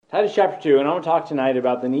Titus chapter 2, and I want to talk tonight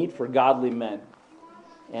about the need for godly men.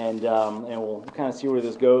 And we'll kind of see where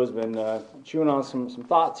this goes. Been chewing on some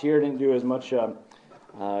thoughts here. Didn't do as much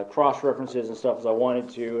cross-references and stuff as I wanted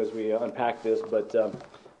to as we unpack this, but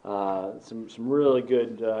some really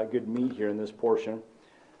good meat here in this portion.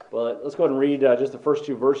 But let's go ahead and read just the first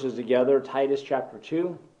two verses together. Titus chapter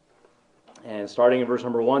 2, and starting in verse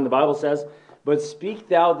number 1, the Bible says, "But speak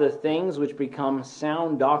thou the things which become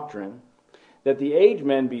sound doctrine, that the aged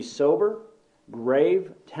men be sober,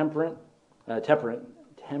 grave, temperate, there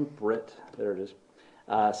it is,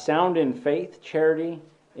 sound in faith, charity,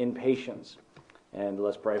 in patience." And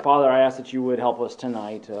let's pray. Father, I ask that you would help us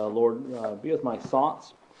tonight. Lord, be with my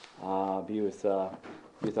thoughts, be with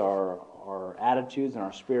our attitudes and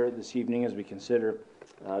our spirit this evening as we consider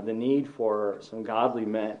the need for some godly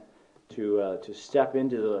men to step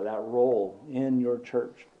into that role in your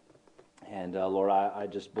church. And Lord, I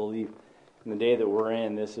just believe in the day that we're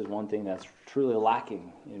in, this is one thing that's truly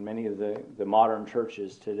lacking in many of the modern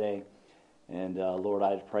churches today. And Lord,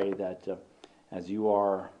 I pray that as you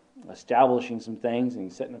are establishing some things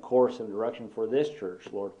and setting a course and direction for this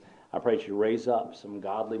church, Lord, I pray that you raise up some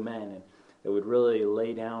godly men that would really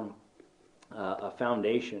lay down a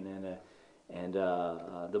foundation and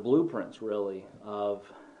the blueprints, really,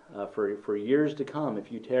 of for years to come,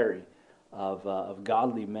 if you tarry, of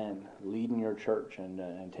godly men leading your church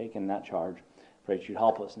and taking that charge. Pray that you'd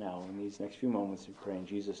help us now in these next few moments. We pray in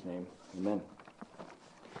Jesus' name. Amen.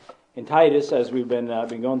 In Titus, as we've been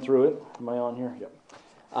going through it, am I on here? Yep.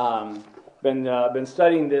 Been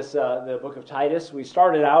studying this the book of Titus. We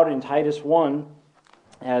started out in Titus 1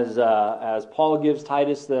 as Paul gives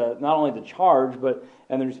Titus not only the charge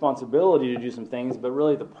and the responsibility to do some things, but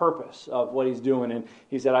really the purpose of what he's doing. And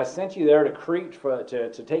he said, I sent you there to Crete to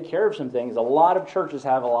take care of some things. A lot of churches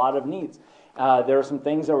have a lot of needs. There are some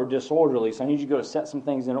things that were disorderly, so I need you to go to set some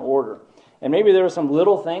things in order. And maybe there are some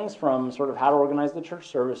little things from sort of how to organize the church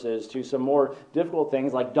services to some more difficult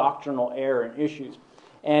things like doctrinal error and issues.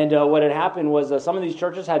 And what had happened was some of these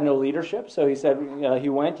churches had no leadership, so he said he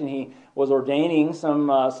went and he was ordaining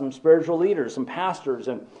some spiritual leaders, some pastors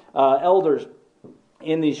and elders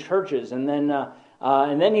in these churches, and then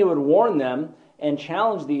he would warn them and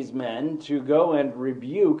challenge these men to go and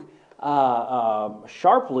rebuke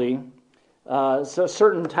sharply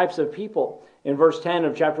certain types of people. In verse 10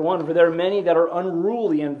 of chapter 1, "For there are many that are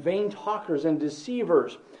unruly and vain talkers and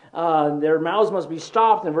deceivers. Their mouths must be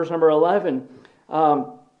stopped." In verse number 11,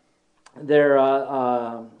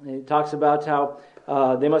 it talks about how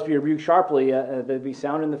they must be rebuked sharply, they be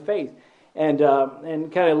sound in the faith. And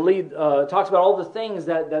kind of talks about all the things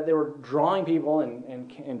that they were drawing people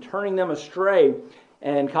and turning them astray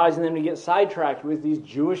and causing them to get sidetracked with these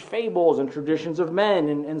Jewish fables and traditions of men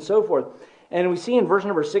and so forth. And we see in verse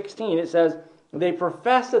number 16, it says, "They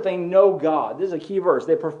profess that they know God." This is a key verse.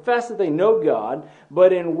 "They profess that they know God,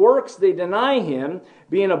 but in works they deny Him,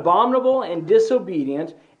 being abominable and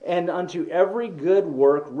disobedient, and unto every good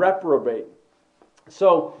work reprobate."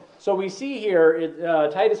 So we see here,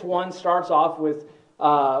 Titus 1 starts off with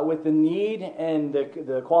the need and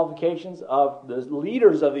the qualifications of the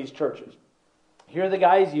leaders of these churches. Here are the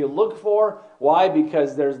guys you look for. Why?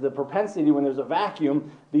 Because there's the propensity when there's a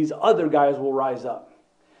vacuum, these other guys will rise up.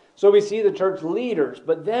 So we see the church leaders,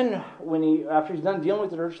 but then after he's done dealing with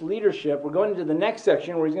the church leadership, we're going into the next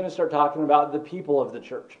section where he's going to start talking about the people of the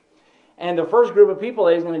church. And the first group of people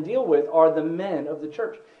that he's going to deal with are the men of the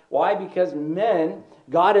church. Why? Because men,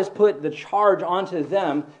 God has put the charge onto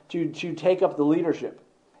them to take up the leadership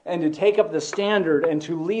and to take up the standard and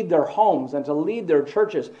to lead their homes and to lead their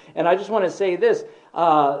churches. And I just want to say this,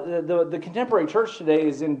 the contemporary church today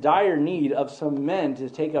is in dire need of some men to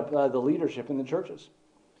take up the leadership in the churches.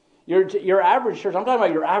 Your average church, I'm talking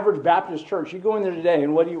about your average Baptist church. You go in there today,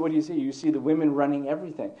 and what do you see? You see the women running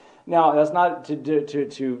everything. Now, that's not to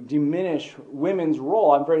diminish women's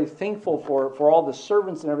role. I'm very thankful for all the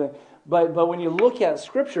servants and everything. But when you look at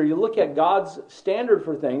Scripture, you look at God's standard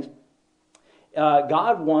for things.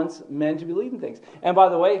 God wants men to be leading things. And by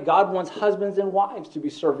the way, God wants husbands and wives to be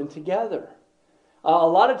serving together. A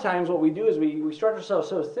lot of times what we do is we stretch ourselves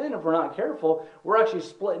so thin, if we're not careful, we're actually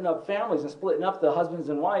splitting up families and splitting up the husbands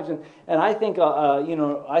and wives. And I think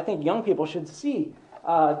I think young people should see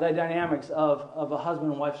the dynamics of a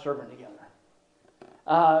husband and wife serving together.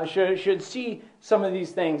 Should see some of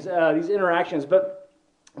these things, these interactions. But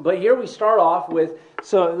here we start off with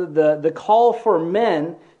the call for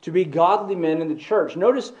men to be godly men in the church.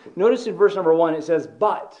 Notice in verse number 1 it says,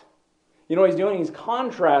 "But." You know what he's doing? He's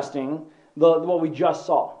contrasting what we just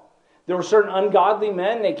saw. There were certain ungodly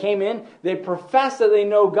men. They came in. They profess that they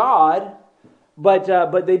know God, but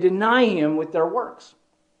they deny Him with their works.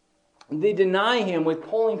 they deny him with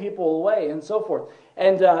pulling people away and so forth.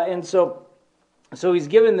 And so he's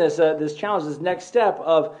given this challenge, this next step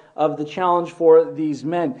of the challenge for these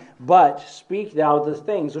men. But speak thou the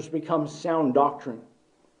things which become sound doctrine.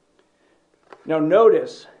 Now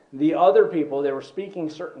notice, the other people, they were speaking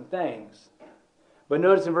certain things. But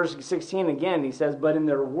notice in verse 16 again, he says, but in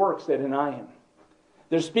their works they deny him.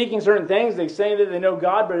 They're speaking certain things, they say that they know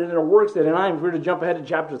God, but in their works they deny him. If we were to jump ahead to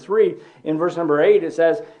chapter 3, in verse number 8, it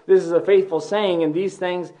says, this is a faithful saying, and these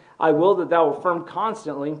things I will that thou affirm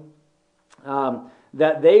constantly,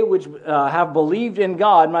 that they which have believed in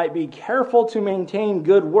God might be careful to maintain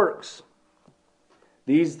good works.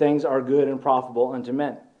 These things are good and profitable unto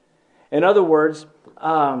men. In other words,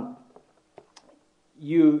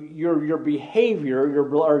 your behavior,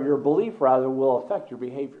 your belief rather, will affect your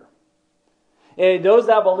behavior. And those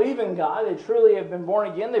that believe in God, they truly have been born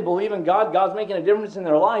again, they believe in God, God's making a difference in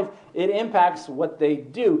their life, it impacts what they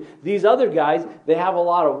do. These other guys, they have a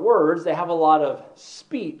lot of words, they have a lot of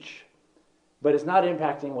speech, but it's not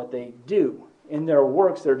impacting what they do. In their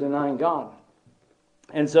works, they're denying God.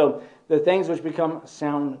 And so, the things which become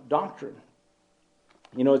sound doctrine.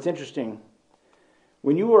 You know, it's interesting.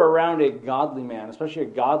 When you are around a godly man, especially a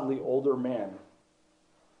godly older man,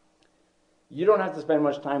 you don't have to spend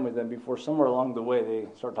much time with them before somewhere along the way they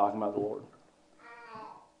start talking about the Lord.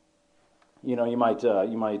 You know, you might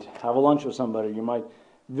have a lunch with somebody, you might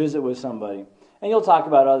visit with somebody, and you'll talk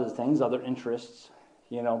about other things, other interests,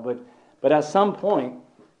 you know, but at some point,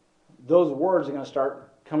 those words are going to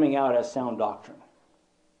start coming out as sound doctrine.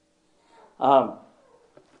 I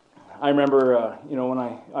remember,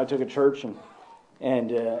 when I took a church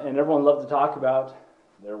and everyone loved to talk about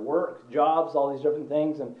their work, jobs, all these different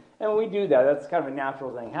things, and we do that. That's kind of a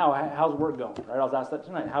natural thing. How's work going? Right? I was asked that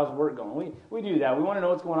tonight. How's work going? We do that. We want to know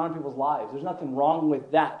what's going on in people's lives. There's nothing wrong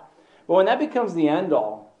with that. But when that becomes the end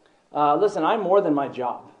all, listen, I'm more than my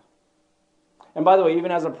job. And by the way,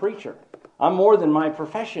 even as a preacher, I'm more than my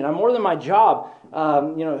profession. I'm more than my job.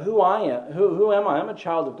 Who I am. Who am I? I'm a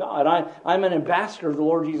child of God. I'm an ambassador of the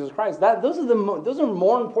Lord Jesus Christ. Those are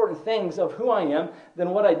more important things of who I am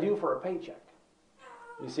than what I do for a paycheck.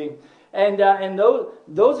 You see? And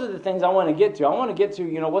those are the things I want to get to. I want to get to,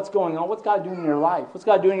 what's going on. What's God doing in your life? What's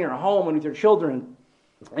God doing in your home and with your children?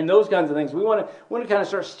 And those kinds of things. We want to kind of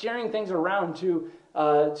start steering things around to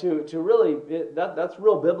really, that's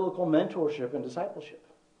real biblical mentorship and discipleship.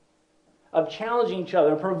 Of challenging each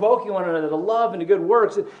other, provoking one another to love and to good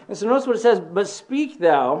works. And so notice what it says, but speak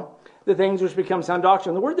thou the things which become sound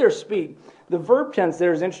doctrine. The word there, speak, the verb tense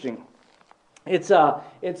there is interesting. It's a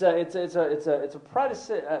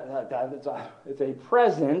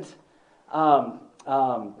present.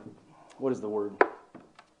 What is the word?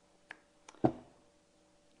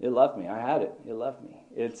 It left me. I had it. It left me.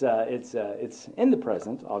 It's in the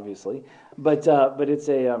present, obviously, but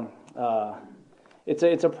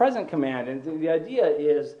it's a present command, and the idea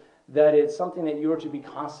is that it's something that you are to be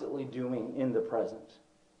constantly doing in the present.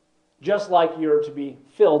 Just like you're to be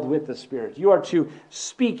filled with the Spirit. You are to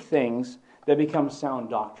speak things that become sound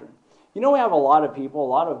doctrine. We have a lot of people, a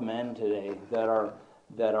lot of men today that are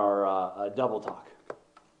double talk.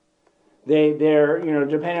 They're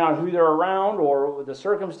depending on who they're around or the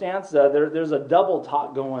circumstance, there's a double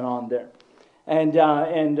talk going on there.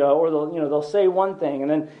 Or they'll say one thing, and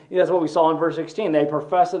then that's what we saw in verse 16. They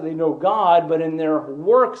profess that they know God, but in their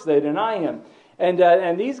works they deny Him.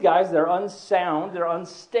 And these guys, they're unsound, they're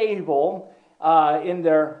unstable in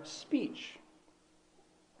their speech.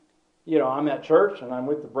 I'm at church and I'm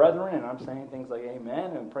with the brethren and I'm saying things like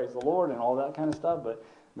amen and praise the Lord and all that kind of stuff. But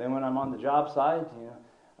then when I'm on the job site,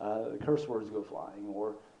 the curse words go flying,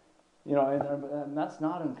 or and that's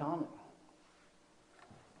not uncommon.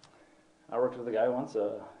 I worked with a guy once,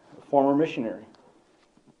 a former missionary,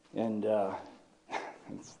 and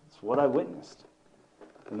it's what I witnessed.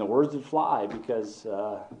 And the words would fly because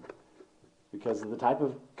of the type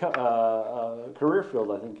of career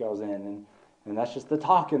field I think I was in, and that's just the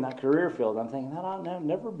talk in that career field. I'm thinking that I'll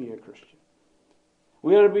never be a Christian.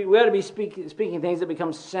 We ought to be speaking things that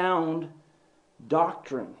become sound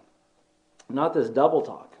doctrine, not this double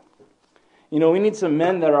talk. We need some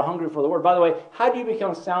men that are hungry for the word. By the way, how do you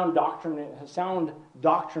become sound doctrinally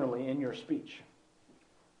in your speech?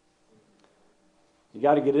 You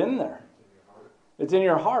got to get it in there. It's in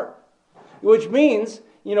your heart. Which means,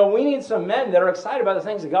 we need some men that are excited about the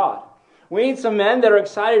things of God. We need some men that are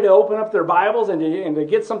excited to open up their Bibles and to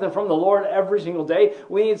get something from the Lord every single day.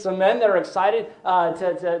 We need some men that are excited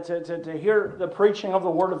to hear the preaching of the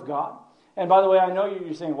Word of God. And by the way, I know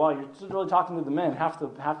you're saying, well, you're really talking to the men. Half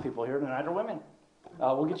people here tonight are women.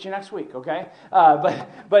 we'll get you next week, okay?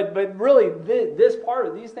 But really, this part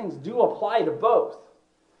of these things do apply to both.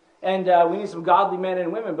 And we need some godly men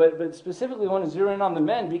and women, but specifically I want to zero in on the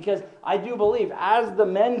men, because I do believe as the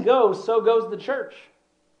men go, so goes the church.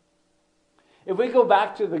 If we go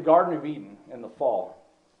back to the Garden of Eden in the fall,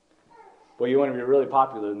 well, you want to be really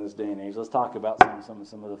popular in this day and age. Let's talk about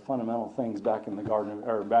some of the fundamental things back in the garden,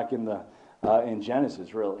 or back in in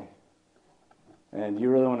Genesis, really. And you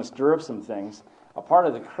really want to stir up some things. A part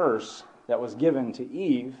of the curse that was given to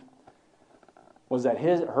Eve was that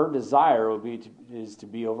her desire is to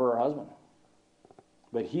be over her husband,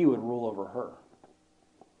 but he would rule over her.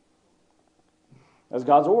 That's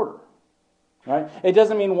God's order. Right? It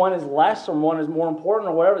doesn't mean one is less or one is more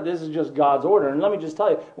important or whatever. This is just God's order. And let me just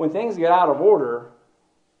tell you, when things get out of order,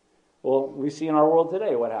 well, we see in our world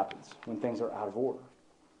today what happens when things are out of order.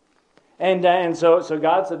 And so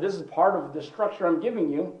God said, this is part of the structure I'm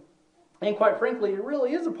giving you. And quite frankly, it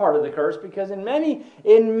really is a part of the curse, because in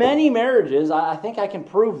many marriages, I think I can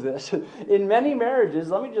prove this. In many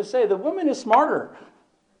marriages, let me just say, the woman is smarter.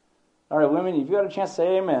 All right, women, if you got a chance to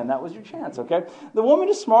say amen, that was your chance, okay? The woman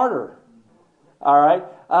is smarter. All right,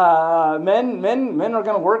 men are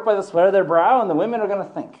going to work by the sweat of their brow, and the women are going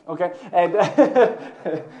to think. Okay, and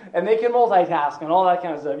and they can multitask and all that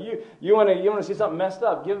kind of stuff. You want to see something messed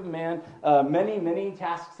up? Give a man many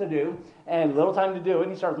tasks to do and little time to do it,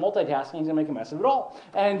 and he starts multitasking. He's going to make a mess of it all.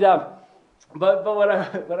 And but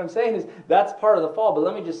what I'm saying is that's part of the fall. But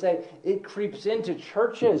let me just say, it creeps into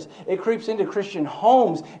churches. It creeps into Christian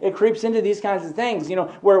homes. It creeps into these kinds of things. You know,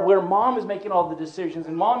 where mom is making all the decisions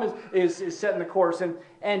and mom is setting the course, and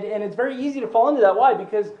it's very easy to fall into that. Why?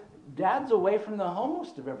 Because dad's away from the home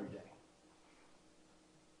most of every day.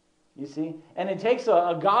 You see, and it takes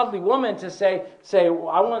a godly woman to say, I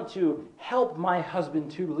want to help my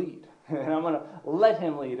husband to lead. And I'm going to let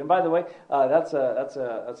him lead. And by the way, that's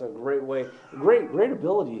a great way, great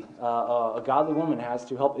ability a godly woman has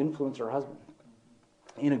to help influence her husband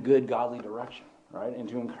in a good godly direction, right? And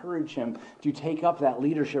to encourage him to take up that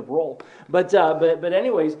leadership role. But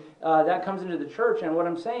anyways, that comes into the church. And what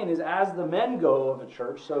I'm saying is, as the men go of a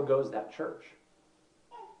church, so goes that church.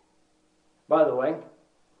 By the way,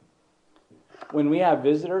 when we have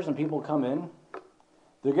visitors and people come in,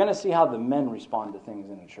 they're going to see how the men respond to things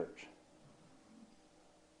in a church.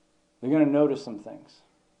 They're going to notice some things.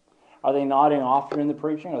 Are they nodding off during the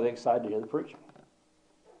preaching? Are they excited to hear the preaching?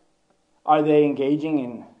 Are they engaging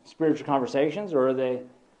in spiritual conversations, or are they,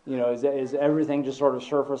 is everything just sort of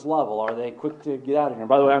surface level? Are they quick to get out of here? And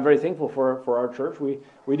by the way, I'm very thankful for our church.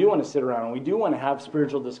 We do want to sit around and we do want to have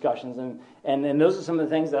spiritual discussions, and those are some of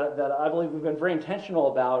the things that I believe we've been very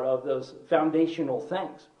intentional about, of those foundational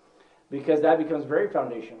things, because that becomes very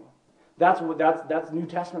foundational. That's New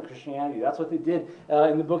Testament Christianity. That's what they did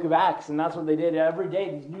in the book of Acts, and that's what they did every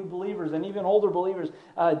day. These new believers and even older believers,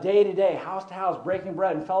 day to day, house to house, breaking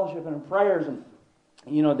bread and fellowship and prayers, and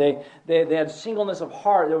they had singleness of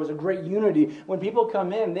heart. There was a great unity. When people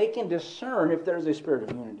come in, they can discern if there's a spirit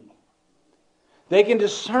of unity. They can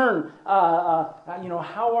discern,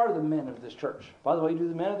 how are the men of this church? By the way, do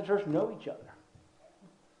the men of the church know each other?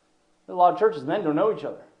 A lot of churches, men don't know each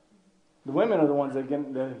other. The women are the ones that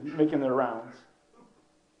get making their rounds.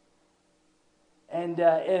 And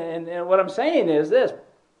what I'm saying is this.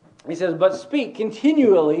 He says, but speak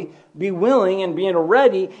continually, be willing and being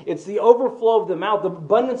ready. It's the overflow of the mouth, the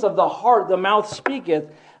abundance of the heart, the mouth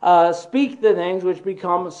speaketh. Speak the things which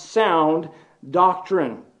become sound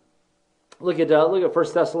doctrine. Look at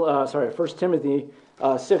 1 Timothy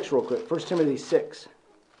 6 real quick. 1 Timothy 6.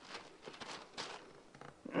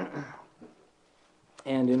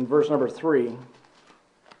 And in verse number 3,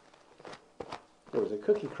 there was a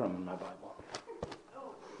cookie crumb in my Bible.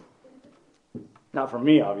 Not from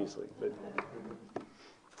me, obviously, but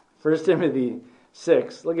 1 Timothy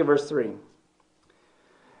 6, look at verse 3.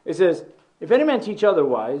 It says, if any man teach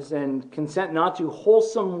otherwise, and consent not to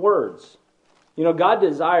wholesome words. God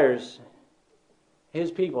desires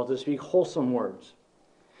His people to speak wholesome words.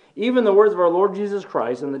 Even the words of our Lord Jesus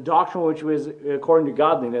Christ, and the doctrine which was according to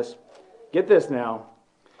godliness. Get this now.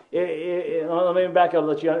 Let me back up,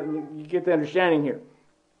 let you get the understanding here.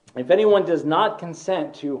 If anyone does not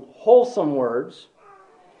consent to wholesome words,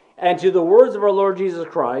 and to the words of our Lord Jesus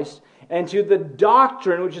Christ, and to the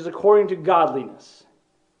doctrine which is according to godliness,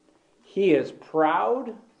 he is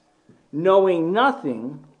proud, knowing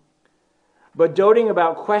nothing, but doting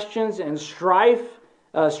about questions and strifes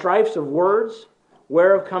of words,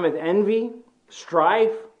 whereof cometh envy,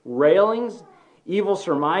 strife, railings, evil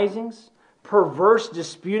surmisings, perverse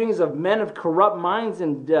disputings of men of corrupt minds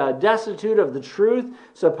and destitute of the truth,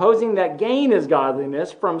 supposing that gain is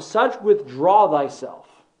godliness. From such withdraw thyself.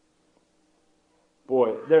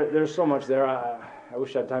 Boy, there's so much there. I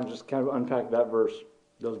wish I had time to just kind of unpack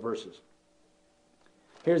those verses.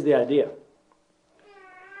 Here's the idea.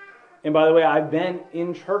 And by the way, I've been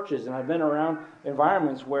in churches and I've been around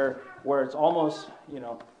environments where it's almost,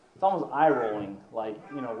 it's almost eye-rolling. Like,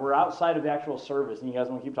 we're outside of the actual service and you guys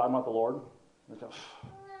want to keep talking about the Lord?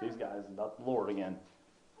 These guys about the Lord again.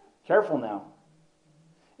 Careful now.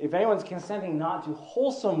 If anyone's consenting not to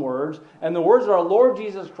wholesome words, and the words of our Lord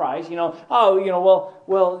Jesus Christ, church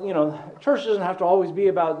doesn't have to always be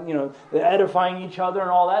about, edifying each other and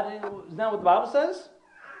all that. Isn't that what the Bible says?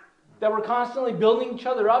 That we're constantly building each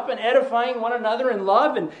other up and edifying one another in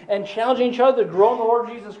love and challenging each other to grow in the Lord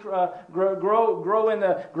Jesus, grow in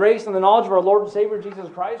the grace and the knowledge of our Lord and Savior Jesus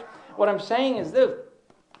Christ. What I'm saying is this.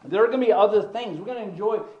 There are going to be other things. We're going to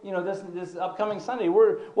enjoy, this upcoming Sunday.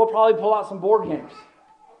 We'll probably pull out some board games.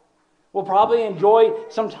 We'll probably enjoy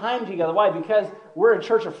some time together. Why? Because we're a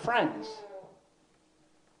church of friends.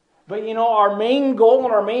 But our main goal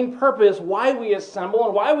and our main purpose, why we assemble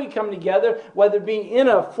and why we come together, whether it be in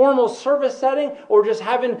a formal service setting or just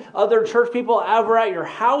having other church people over at your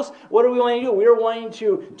house, what are we wanting to do? We are wanting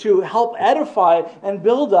to help edify and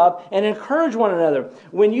build up and encourage one another.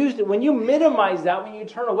 When you minimize that, when you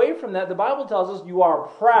turn away from that, the Bible tells us you are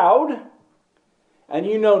proud and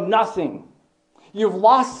you know nothing. You've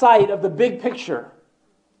lost sight of the big picture.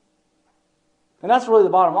 And that's really the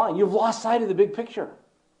bottom line. You've lost sight of the big picture.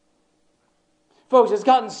 Folks, it's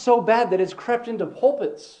gotten so bad that it's crept into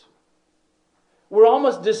pulpits. We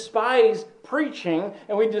almost despise preaching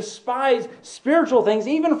and we despise spiritual things,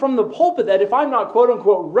 even from the pulpit, that if I'm not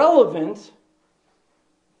quote-unquote relevant.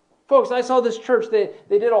 Folks, I saw this church, they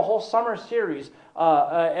did a whole summer series.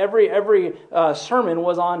 Every sermon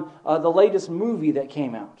was on the latest movie that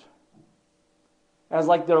came out. As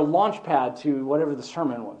like their launch pad to whatever the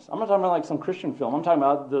sermon was. I'm not talking about like some Christian film. I'm talking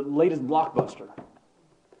about the latest blockbuster.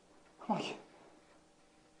 I'm like,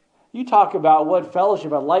 you talk about what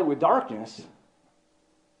fellowship of light with darkness.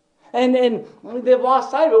 And they've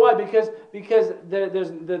lost sight of it. Why? Because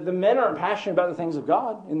the men aren't passionate about the things of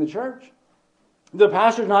God in the church. The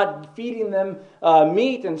pastor's not feeding them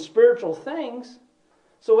meat and spiritual things.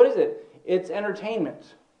 So what is it? It's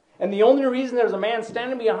entertainment. And the only reason there's a man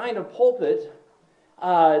standing behind a pulpit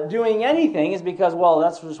doing anything is because, well,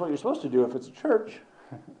 that's just what you're supposed to do if it's a church.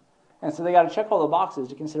 And so they got to check all the boxes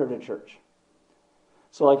to consider it a church.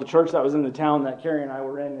 So like a church that was in the town that Carrie and I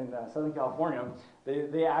were in Southern California,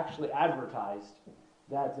 they actually advertised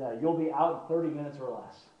that you'll be out in 30 minutes or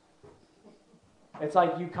less. It's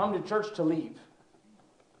like you come to church to leave.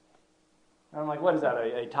 And I'm like, what is that,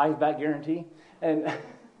 a tithe back guarantee? And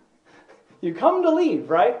you come to leave,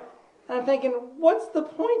 right? And I'm thinking, what's the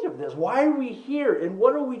point of this? Why are we here? And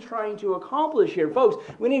what are we trying to accomplish here? Folks,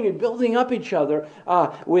 we need to be building up each other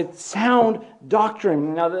with sound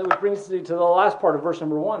doctrine. Now, that brings us to the last part of verse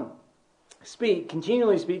number 1. Speak,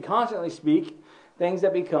 continually speak, constantly speak, things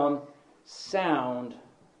that become sound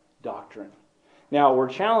doctrine. Now, we're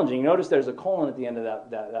challenging. Notice there's a colon at the end of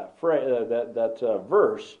that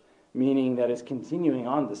verse, meaning that it's continuing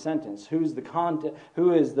on the sentence. Who is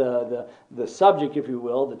the subject, if you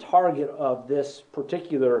will, the target of this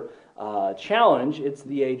particular challenge? It's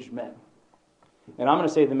the aged men. And I'm going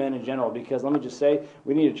to say the men in general, because let me just say,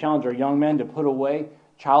 we need to challenge our young men to put away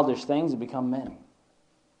childish things and become men.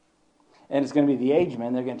 And it's going to be the aged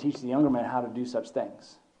men. They're going to teach the younger men how to do such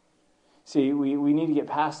things. See, we need to get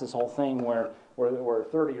past this whole thing where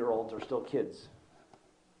 30-year-olds are still kids.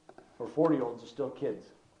 Or 40-year-olds are still kids.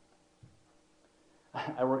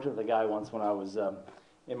 I worked with a guy once when I was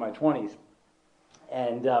in my 20s,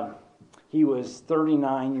 and he was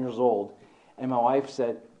 39 years old, and my wife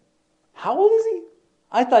said, "How old is he?"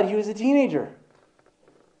 I thought he was a teenager.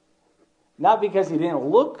 Not because he didn't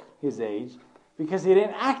look his age, because he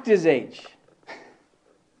didn't act his age.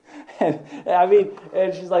 And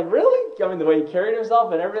she's like, "Really?" I mean, the way he carried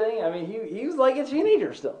himself and everything, he was like a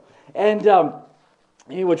teenager still. And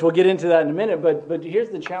which we'll get into that in a minute, but here's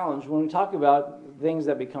the challenge. When we talk about things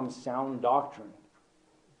that become sound doctrine,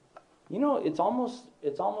 it's almost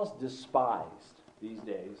despised these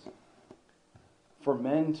days for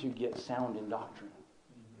men to get sound in doctrine.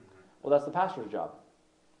 Well, that's the pastor's job.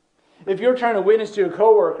 If you're trying to witness to a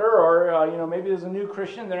coworker, or maybe there's a new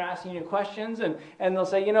Christian, they're asking you questions, and they'll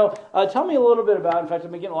say, tell me a little bit about. In fact,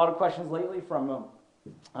 I've been getting a lot of questions lately from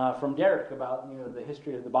Derek about the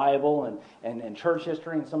history of the Bible and church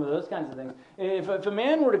history and some of those kinds of things. If a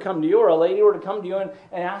man were to come to you, or a lady were to come to you and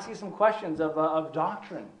ask you some questions of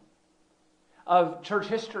doctrine, of church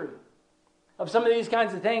history, of some of these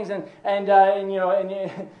kinds of things, and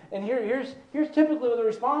here's typically what the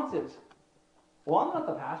response is. Well, I'm not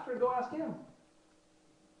the pastor. Go ask him.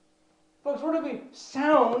 Folks, we're to be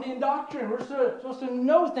sound in doctrine. We're supposed to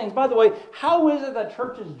know things. By the way, how is it that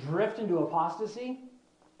churches drift into apostasy?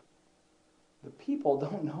 The people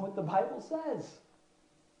don't know what the Bible says.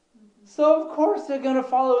 So, of course, they're going to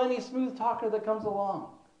follow any smooth talker that comes along.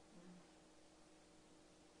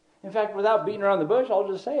 In fact, without beating around the bush, I'll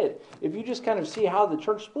just say it. If you just kind of see how the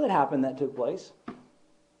church split happened that took place,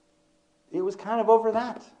 it was kind of over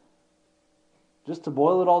that. Just to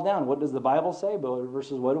boil it all down, what does the Bible say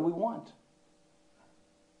versus what do we want?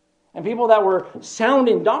 And people that were sound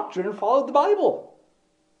in doctrine followed the Bible.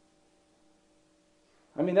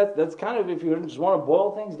 I mean, that's kind of, if you just want to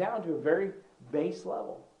boil things down to a very base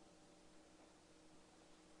level.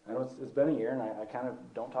 I know it's been a year, and I kind of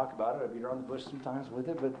don't talk about it. I beat around the bush sometimes with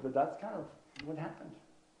it, but that's kind of what happened.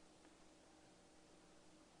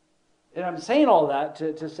 And I'm saying all that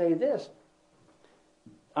to say this.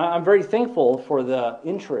 I'm very thankful for the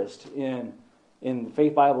interest in the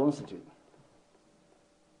Faith Bible Institute.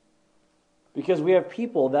 Because we have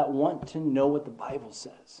people that want to know what the Bible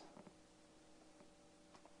says.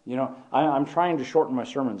 You know, I'm trying to shorten my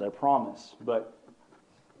sermons, I promise. But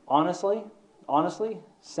honestly,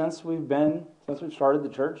 since we've started the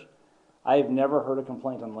church, I have never heard a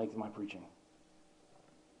complaint on the length of my preaching.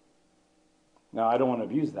 Now, I don't want to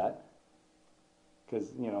abuse that.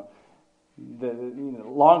 Because, the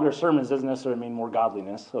longer sermons doesn't necessarily mean more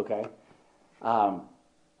godliness, okay?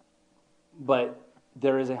 But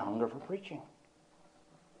there is a hunger for preaching.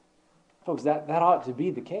 Folks, that ought to be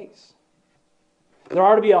the case. There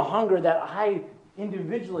ought to be a hunger that I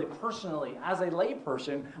individually, personally, as a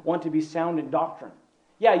layperson, want to be sound in doctrine.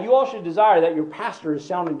 Yeah, you all should desire that your pastor is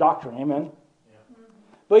sound in doctrine, amen? Yeah.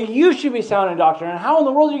 But you should be sound in doctrine. And how in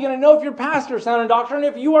the world are you going to know if your pastor is sound in doctrine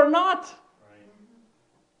if you are not? Right.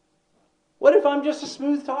 What if I'm just a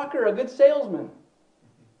smooth talker, a good salesman?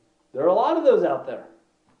 There are a lot of those out there.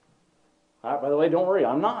 By the way, don't worry,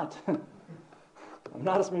 I'm not. I'm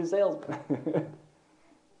not a smooth salesman.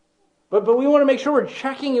 But we want to make sure we're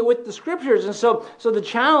checking it with the Scriptures. And so the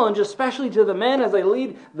challenge, especially to the men as they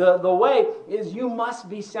lead the way, is you must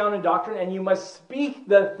be sound in doctrine and you must speak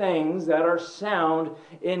the things that are sound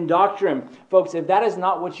in doctrine. Folks, if that is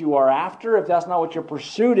not what you are after, if that's not what your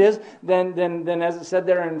pursuit is, then as it said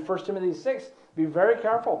there in 1 Timothy 6, be very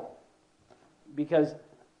careful. Because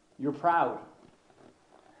you're proud.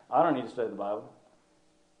 I don't need to study the Bible.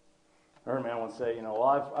 I heard a man once say,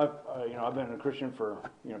 I've been a Christian for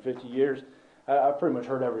 50 years. I've pretty much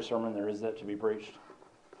heard every sermon there is to be preached.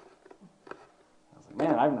 I was like,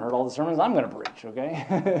 man, I haven't heard all the sermons I'm going to preach,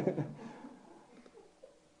 okay?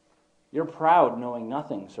 You're proud knowing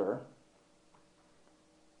nothing, sir.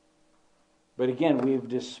 But again, we've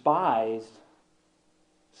despised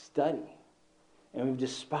study. And we've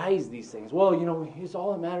despised these things. Well, it's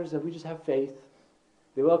all that matters that we just have faith.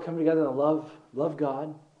 They will come together and love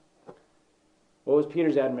God. What was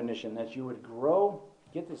Peter's admonition? That you would grow,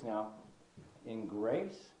 get this now, in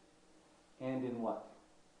grace and in what?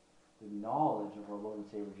 The knowledge of our Lord and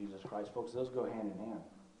Savior Jesus Christ. Folks, those go hand in hand.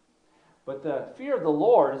 But the fear of the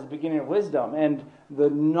Lord is the beginning of wisdom, and the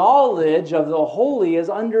knowledge of the holy is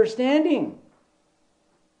understanding.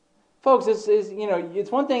 Folks,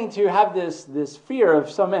 it's one thing to have this fear of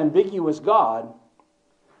some ambiguous God.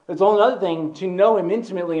 It's another thing to know Him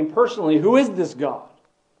intimately and personally. Who is this God?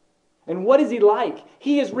 And what is He like?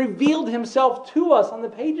 He has revealed Himself to us on the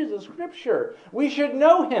pages of Scripture. We should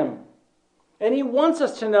know Him. And He wants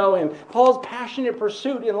us to know Him. Paul's passionate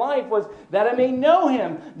pursuit in life was that I may know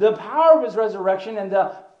Him, the power of His resurrection and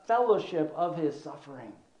the fellowship of His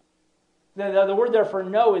suffering. The word there for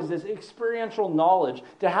know is this experiential knowledge,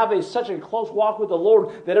 to have such a close walk with the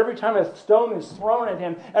Lord that every time a stone is thrown at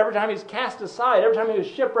him, every time he's cast aside, every time he was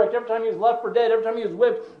shipwrecked, every time he was left for dead, every time he was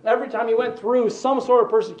whipped, every time he went through some sort of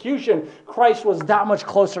persecution, Christ was that much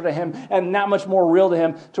closer to him and that much more real to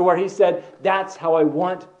him, to where he said, that's how I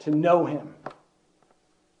want to know Him.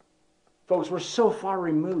 Folks, we're so far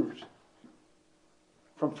removed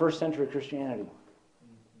from first century Christianity.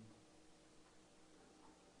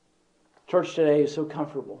 Church today is so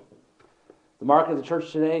comfortable. The mark of the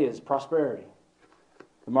church today is prosperity.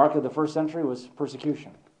 The mark of the first century was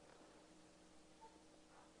persecution.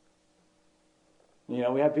 We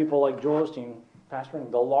have people like Joel Osteen pastoring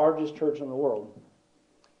the largest church in the world,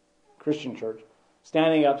 Christian church,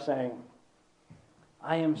 standing up saying,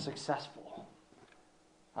 I am successful.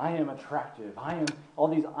 I am attractive. I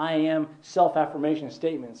am self-affirmation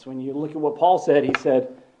statements. When you look at what Paul said, he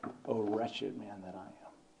said, oh, wretched man that I am.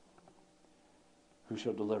 who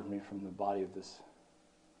shall deliver me from the body of this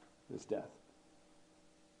death?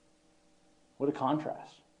 What a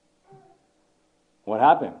contrast. What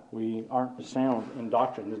happened? We aren't sound in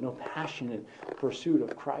doctrine. There's no passionate pursuit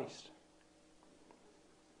of Christ.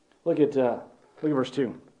 Look at verse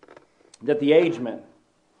 2. That the aged men,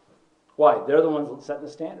 why? They're the ones setting the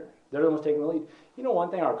standard. They're the ones taking the lead. You know,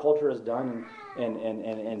 one thing our culture has done,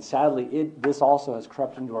 and sadly, this also has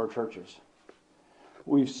crept into our churches.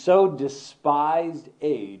 We've so despised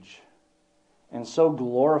age and so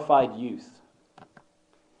glorified youth.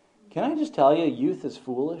 Can I just tell you, youth is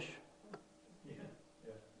foolish?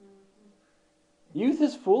 Youth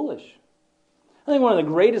is foolish. I think one of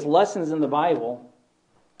the greatest lessons in the Bible,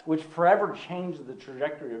 which forever changed the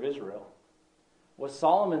trajectory of Israel, was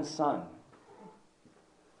Solomon's son.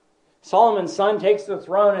 Solomon's son takes the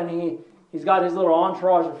throne, and he's got his little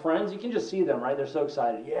entourage of friends. You can just see them, right? They're so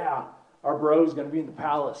excited. Yeah, our bro's going to be in the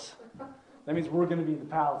palace. That means we're going to be in the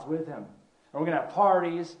palace with him. And we're going to have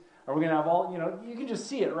parties. And we're going to have all, you can just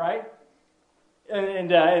see it, right?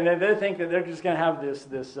 And they think that they're just going to have this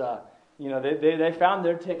they found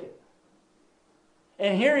their ticket.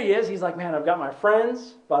 And here he is. He's like, man, I've got my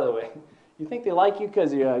friends. By the way, you think they like you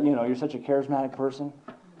because you're such a charismatic person?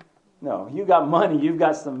 No, you got money. You've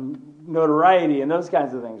got some notoriety and those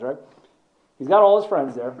kinds of things, right? He's got all his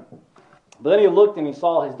friends there. But then he looked and he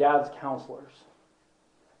saw his dad's counselors.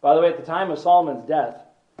 By the way, at the time of Solomon's death,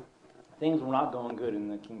 things were not going good in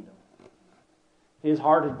the kingdom. His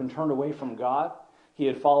heart had been turned away from God. He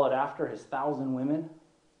had followed after his 1,000 women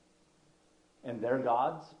and their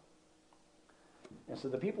gods. And so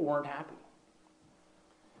the people weren't happy.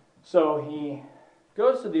 So he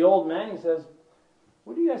goes to the old man. He says,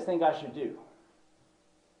 what do you guys think I should do?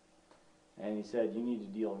 And he said, you need to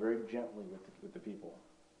deal very gently with the people.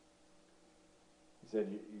 He said,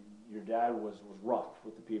 your dad was rough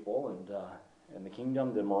with the people, and the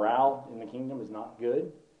kingdom, the morale in the kingdom is not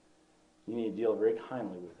good. You need to deal very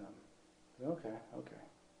kindly with them. Okay.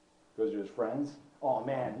 Goes to his friends. Oh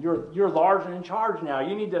man, you're large and in charge now.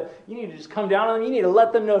 You need to just come down on them. You need to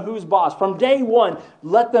let them know who's boss. From day one,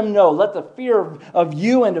 let them know. Let the fear of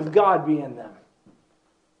you and of God be in them.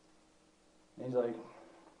 And he's like,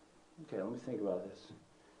 okay, let me think about this.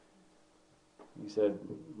 He said,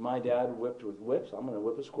 my dad whipped with whips. I'm going to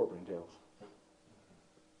whip with scorpion tails.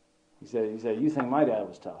 He said, you think my dad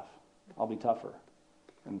was tough. I'll be tougher.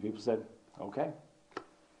 And the people said, okay.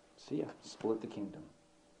 See ya. Split the kingdom.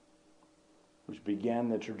 Which began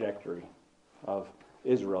the trajectory of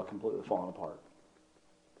Israel completely falling apart.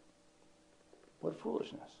 What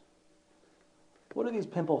foolishness. What do these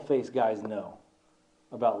pimple-faced guys know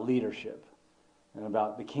about leadership and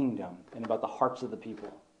about the kingdom and about the hearts of the people?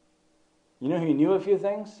 You know who knew a few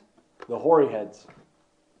things? The hoary heads.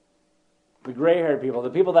 The gray-haired people. The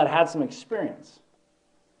people that had some experience.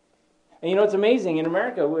 And it's amazing. In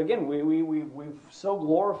America, again, we've so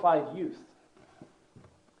glorified youth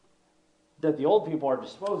that the old people are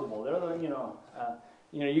disposable. They're the,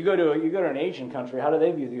 you go to an Asian country. How do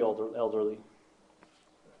they view the elderly?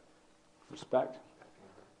 Respect.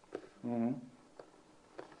 Mm-hmm.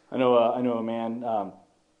 I know a man.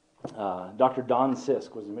 Dr. Don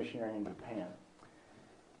Sisk was a missionary in Japan,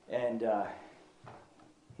 and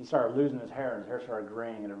he started losing his hair, and his hair started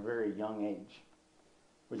graying at a very young age.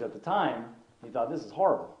 Which at the time he thought, this is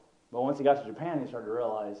horrible. But once he got to Japan, he started to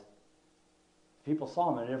realize people saw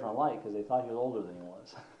him in a different light because they thought he was older than he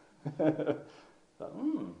was.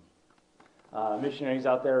 Missionaries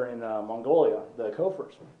out there in Mongolia, the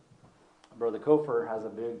Kofers. Brother Kofer has a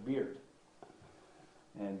big beard.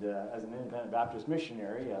 And as an independent Baptist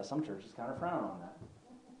missionary, some churches kind of frown on that.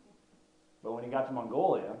 But when he got to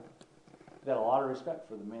Mongolia, they had a lot of respect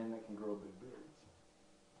for the men that can grow big beards.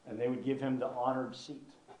 And they would give him the honored seat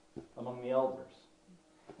among the elders.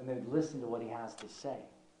 And they'd listen to what he has to say.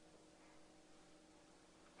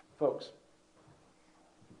 Folks,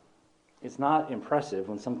 it's not impressive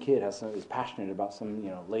when some kid is passionate about some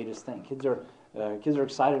latest thing. Kids are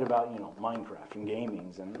excited about Minecraft and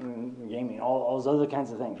gaming, all those other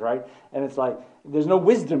kinds of things, right? And it's like there's no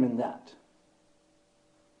wisdom in that.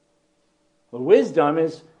 The wisdom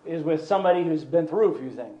is with somebody who's been through a few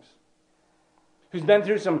things, who's been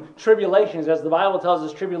through some tribulations. As the Bible tells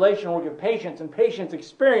us, tribulation worketh patience, and patience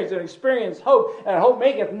experience, and experience hope, and hope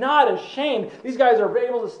maketh not ashamed. These guys are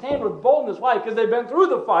able to stand with boldness. Why? Because they've been through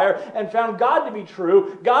the fire and found God to be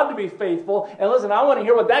true, God to be faithful. And listen, I want to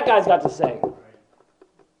hear what that guy's got to say.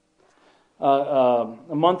 A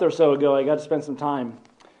month or so ago, I got to spend some time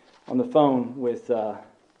on the phone with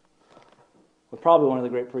probably one of the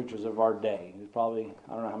great preachers of our day. He's probably,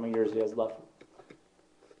 I don't know how many years he has left.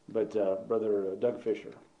 But Brother Doug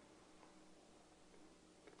Fisher.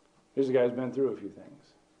 Here's a guy who's been through a few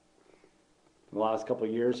things. In the last couple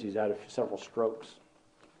of years, he's had several strokes.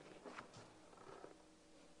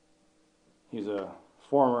 He was a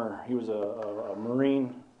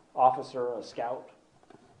Marine officer, a scout.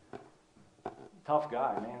 Tough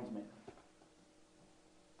guy, man's man.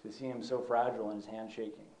 To see him so fragile and his hand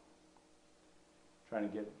shaking, trying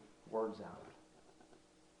to get words out.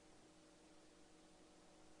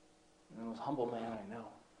 And the most humble man I know.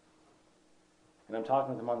 And I'm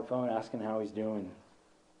talking with him on the phone, asking how he's doing.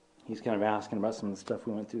 He's kind of asking about some of the stuff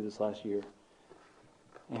we went through this last year.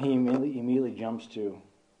 And he immediately jumps to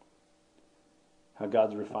how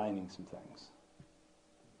God's refining some things.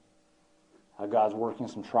 How God's working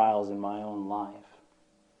some trials in my own life.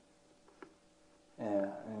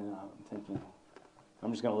 And I'm thinking,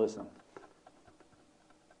 I'm just going to listen.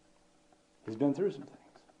 He's been through some things.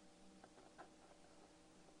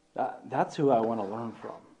 That's who I want to learn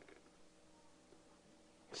from.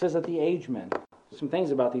 It says that the aged men, some things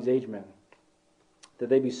about these aged men, that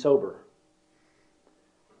they be sober.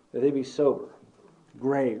 That they be sober,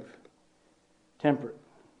 grave, temperate,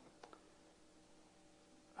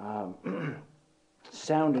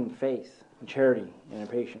 sound in faith, and charity, and in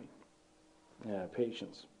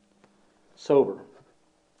patience. Sober.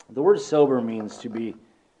 The word sober means to be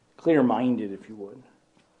clear-minded, if you would.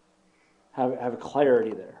 Have a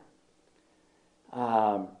clarity there.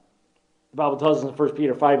 The Bible tells us in 1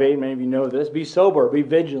 Peter 5:8, many of you know this, be sober, be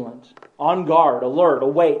vigilant, on guard, alert,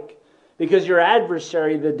 awake, because your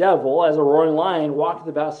adversary, the devil, as a roaring lion, walketh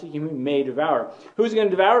about seeking whom he may devour. Who's going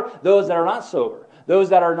to devour? Those that are not sober, those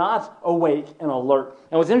that are not awake and alert.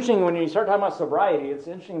 And what's interesting, when you start talking about sobriety, it's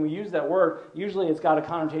interesting, we use that word, usually it's got a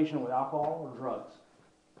connotation with alcohol or drugs,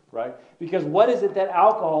 right? Because what is it that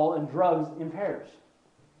alcohol and drugs impairs?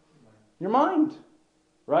 Your mind.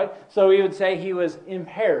 Right? So we would say he was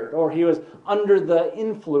impaired or he was under the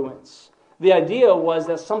influence. The idea was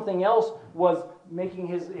that something else was making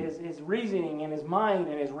his reasoning and his mind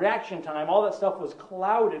and his reaction time, all that stuff was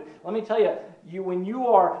clouded. Let me tell you, when you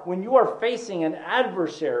are facing an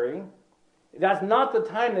adversary, that's not the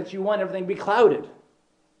time that you want everything to be clouded.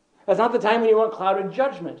 That's not the time when you want clouded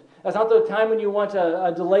judgment. That's not the time when you want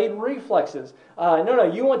a delayed reflexes. No,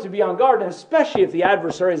 you want to be on guard, and especially if the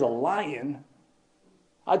adversary is a lion.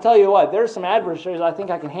 I tell you what, there's some adversaries I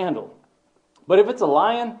think I can handle. But if it's a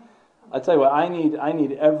lion, I tell you what, I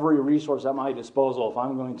need every resource at my disposal if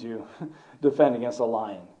I'm going to defend against a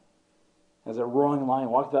lion. As a roaring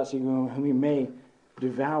lion, walk without seeing whom he may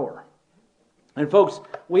devour. And folks,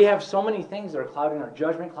 we have so many things that are clouding our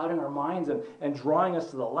judgment, clouding our minds, and drawing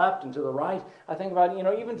us to the left and to the right. I think about,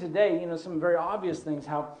 even today, some very obvious things,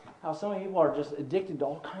 how so many people are just addicted to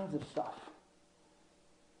all kinds of stuff.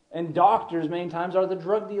 And doctors, many times, are the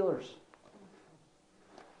drug dealers.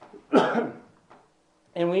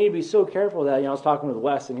 And we need to be so careful of that. I was talking with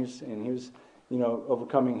Wes, and he was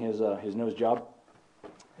overcoming his nose job.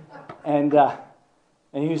 And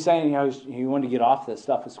he was saying he wanted to get off this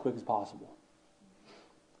stuff as quick as possible.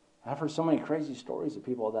 And I've heard so many crazy stories of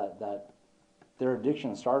people that their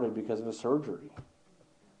addiction started because of a surgery.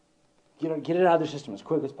 Get it out of their system as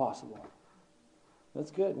quick as possible. That's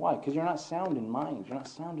good. Why? Because you're not sound in mind. You're not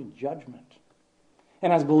sound in judgment.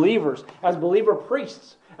 And as believers, as believer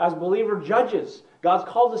priests, as believer judges, God's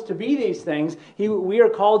called us to be these things. We are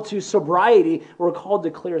called to sobriety. We're called to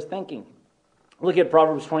clear thinking. Look at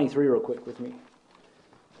Proverbs 23 real quick with me.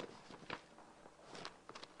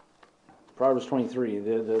 Proverbs 23,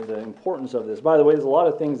 the importance of this. By the way, there's a lot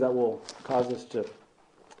of things that will cause us to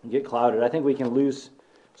get clouded. I think we can lose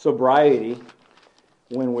sobriety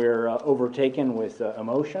when we're overtaken with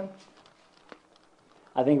emotion.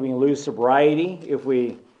 I think we can lose sobriety if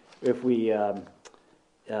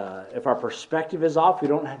our perspective is off. We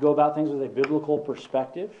don't go about things with a biblical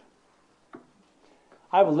perspective.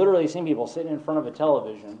 I've literally seen people sitting in front of a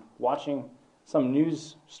television watching some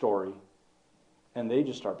news story, and they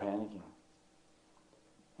just start panicking.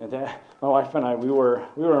 And my wife and I, we were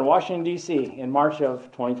in Washington D.C. in March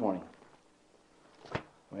of 2020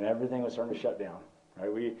 when everything was starting to shut down. Right,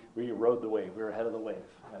 we rode the wave. We were ahead of the wave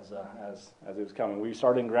as it was coming. We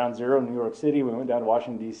started in ground zero in New York City. We went down to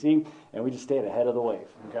Washington, D.C., and we just stayed ahead of the wave.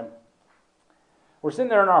 Okay, we're sitting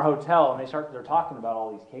there in our hotel, and they're talking about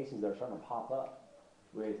all these cases that are starting to pop up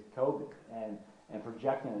with COVID and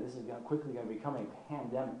projecting that this is quickly going to become a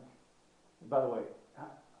pandemic. By the way,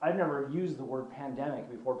 I've never used the word pandemic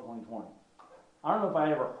before 2020. I don't know if I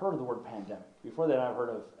ever heard of the word pandemic. Before that, I've heard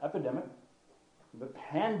of epidemic. The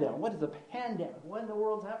pandemic. What is the pandemic? What in the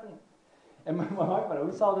world's happening? And my wife and I,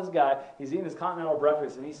 we saw this guy. He's eating his continental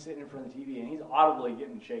breakfast, and he's sitting in front of the TV, and he's audibly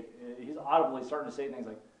getting shaken. He's audibly starting to say things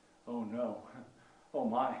like, "Oh no, oh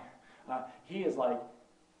my, He is like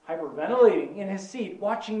hyperventilating in his seat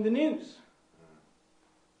watching the news.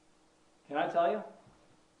 Can I tell you?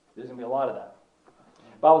 There's going to be a lot of that.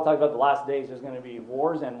 The Bible talks about the last days. There's going to be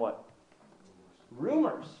wars and what?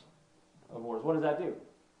 Rumors of wars. What does that do?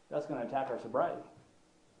 That's going to attack our sobriety,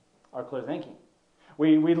 our clear thinking.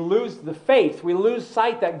 We lose the faith. We lose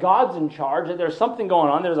sight that God's in charge, that there's something going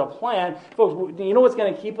on, there's a plan. Folks, you know what's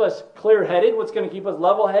going to keep us clear-headed, what's going to keep us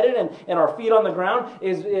level-headed and our feet on the ground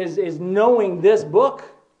is knowing this book.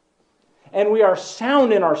 And we are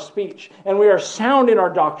sound in our speech, and we are sound in our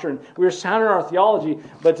doctrine, we are sound in our theology,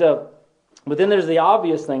 but then there's the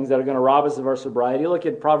obvious things that are going to rob us of our sobriety. Look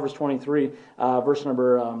at Proverbs 23, verse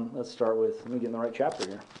number, let's start with, let me get in the right chapter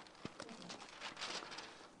here.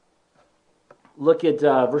 Look at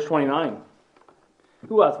verse 29.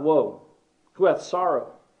 Who hath woe? Who hath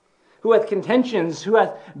sorrow? Who hath contentions? Who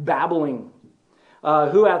hath babbling?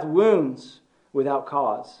 Who hath wounds without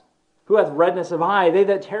cause? Who hath redness of eye? They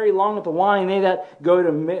that tarry long at the wine, they that go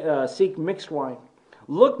to seek mixed wine.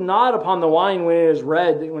 Look not upon the wine when it is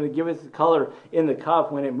red, when it giveth color in the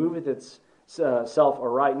cup, when it moveth itself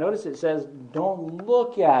aright. Notice it says, don't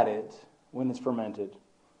look at it when it's fermented.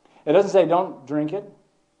 It doesn't say don't drink it.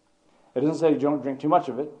 It doesn't say don't drink too much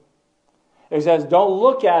of it. It says don't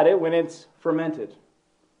look at it when it's fermented.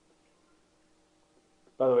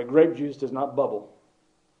 By the way, grape juice does not bubble.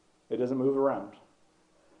 It doesn't move around.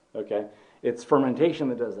 Okay? It's fermentation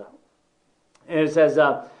that does that. And it says,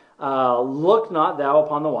 look not thou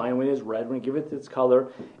upon the wine when it is red, when it giveth its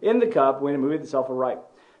color in the cup, when it moveth itself aright.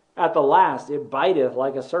 At the last it biteth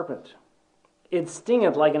like a serpent. It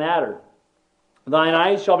stingeth like an adder. Thine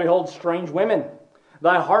eyes shall behold strange women.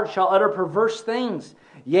 Thy heart shall utter perverse things.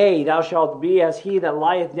 Yea, thou shalt be as he that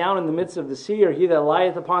lieth down in the midst of the sea, or he that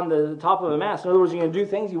lieth upon the top of a mast. In other words, you're going to do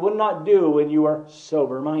things you would not do when you are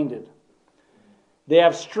sober-minded. They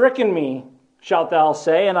have stricken me, shalt thou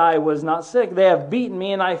say, and I was not sick. They have beaten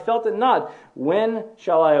me, and I felt it not. When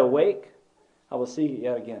shall I awake? I will seek it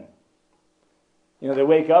yet again. You know, they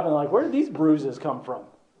wake up and they're like, where did these bruises come from?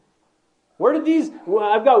 Where did these,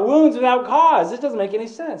 I've got wounds without cause. This doesn't make any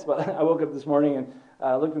sense. But I woke up this morning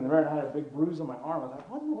and looked in the mirror and I had a big bruise on my arm. I was like,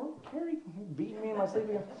 what in the world? Carrie beating me in my sleep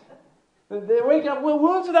again? They wake up with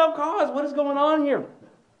wounds without cause. What is going on here?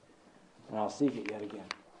 And I'll seek it yet again.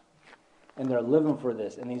 And they're living for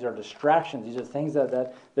this. And these are distractions. These are things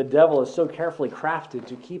that the devil is so carefully crafted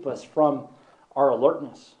to keep us from our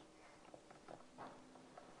alertness.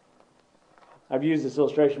 I've used this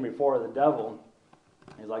illustration before. The devil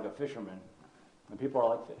is like a fisherman. And people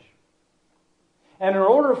are like fish. And in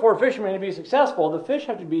order for a fisherman to be successful, the fish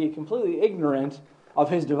have to be completely ignorant of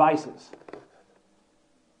his devices.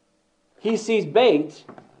 He sees bait,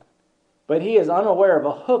 but he is unaware of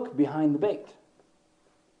a hook behind the bait.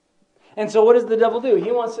 And so what does the devil do?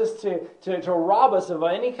 He wants us to rob us of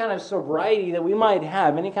any kind of sobriety that we might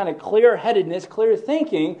have, any kind of clear-headedness, clear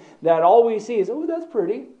thinking, that all we see is, oh, that's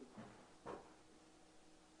pretty.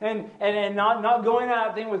 And not going at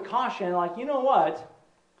that thing with caution, like, you know what?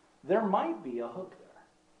 There might be a hook there.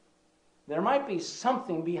 There might be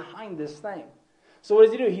something behind this thing. So what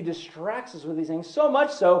does he do? He distracts us with these things, so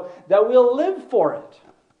much so that we'll live for it.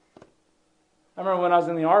 I remember when I was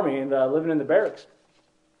in the Army and living in the barracks.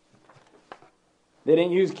 They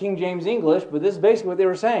didn't use King James English, but this is basically what they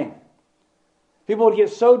were saying. People would get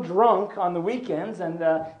so drunk on the weekends and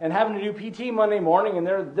having to do PT Monday morning, and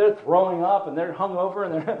they're throwing up and they're hungover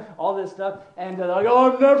and they're all this stuff, and they're like,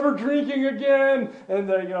 "Oh, I'm never drinking again." And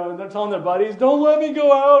they're telling their buddies, "Don't let me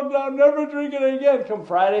go out. I'm never drinking again." Come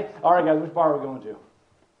Friday, all right, guys, which bar are we going to?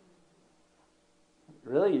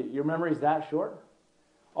 Really, your memory's that short?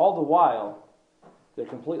 All the while, they're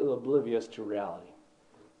completely oblivious to reality.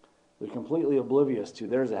 They're completely oblivious to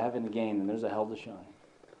there's a heaven to gain and there's a hell to shine.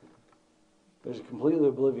 They're completely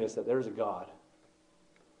oblivious that there's a God.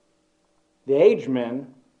 The aged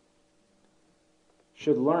men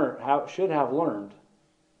should have learned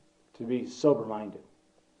to be sober-minded.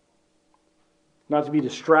 Not to be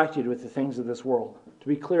distracted with the things of this world. To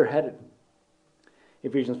be clear-headed.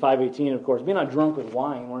 Ephesians 5:18, of course, be not drunk with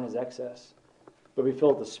wine wherein is excess, but be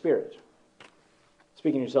filled with the Spirit.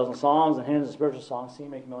 Speaking to yourselves in psalms and hymns and spiritual songs, sing,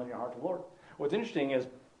 make melody in your heart to the Lord. What's interesting is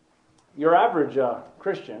your average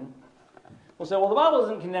Christian will say, well, the Bible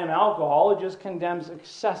doesn't condemn alcohol, it just condemns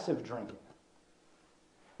excessive drinking.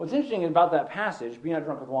 What's interesting about that passage, be not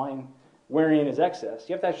drunk with wine wherein is excess,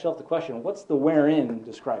 you have to ask yourself the question, what's the wherein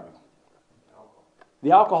describing?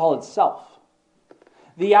 The alcohol itself.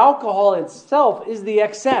 The alcohol itself is the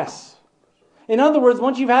excess. In other words,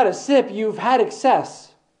 once you've had a sip, you've had excess.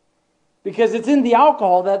 Because it's in the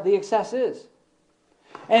alcohol that the excess is.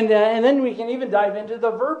 And then we can even dive into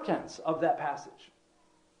the verb tense of that passage.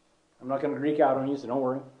 I'm not going to Greek out on you, so don't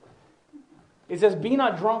worry. It says, be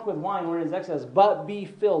not drunk with wine wherein is excess, but be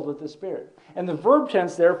filled with the Spirit. And the verb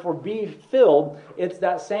tense there for be filled, it's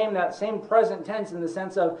that same present tense in the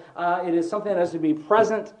sense of it is something that has to be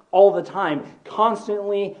present all the time,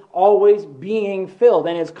 constantly, always being filled.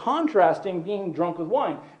 And it's contrasting being drunk with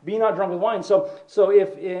wine. Be not drunk with wine. So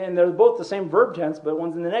and they're both the same verb tense, but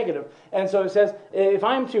one's in the negative. And so it says, if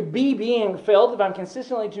I'm to be being filled, if I'm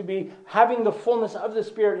consistently to be having the fullness of the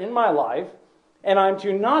Spirit in my life, and I'm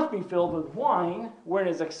to not be filled with wine, wherein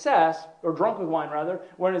is excess, or drunk with wine rather,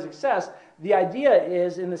 wherein is excess, the idea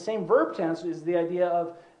is, in the same verb tense, is the idea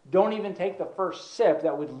of don't even take the first sip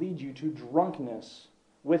that would lead you to drunkenness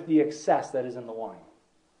with the excess that is in the wine.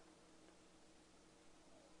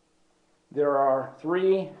 There are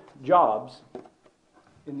 3 jobs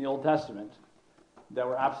in the Old Testament that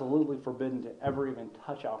were absolutely forbidden to ever even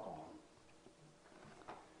touch alcohol.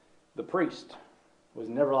 The priest was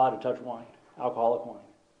never allowed to touch wine. Alcoholic wine.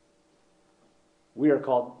 We are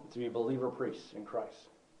called to be believer priests in Christ.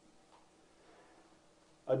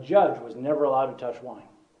 A judge was never allowed to touch wine.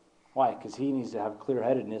 Why? Because he needs to have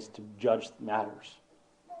clear-headedness to judge matters.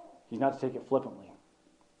 He's not to take it flippantly.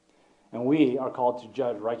 And we are called to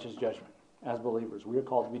judge righteous judgment as believers. We are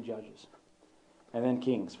called to be judges. And then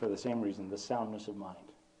kings for the same reason, the soundness of mind.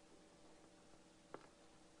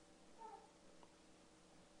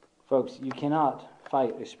 Folks, you cannot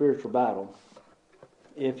fight a spiritual battle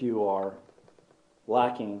if you are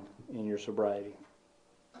lacking in your sobriety.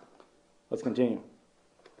 Let's continue.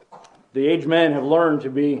 The aged men have learned to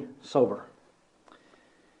be sober.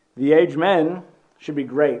 The aged men should be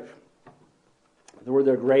grave. The word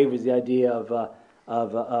there, grave, is the idea of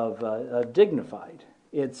dignified.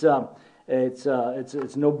 It's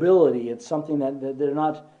nobility. It's something that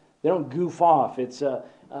they don't goof off. It's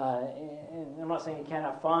I'm not saying you can't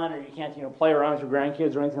have fun or you can't play around with your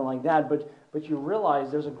grandkids or anything like that, but you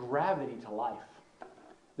realize there's a gravity to life.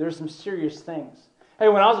 There's some serious things. Hey,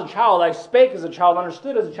 when I was a child, I spake as a child,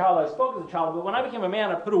 understood as a child, I spoke as a child, but when I became a man,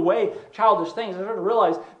 I put away childish things. I started to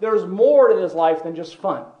realize there's more to this life than just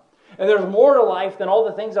fun. And there's more to life than all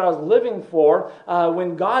the things that I was living for.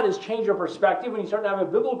 When God has changed your perspective, when you start to have a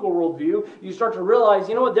biblical worldview, you start to realize,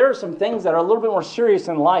 you know what, there are some things that are a little bit more serious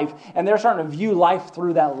in life, and they're starting to view life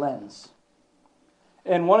through that lens.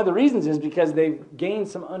 And one of the reasons is because they've gained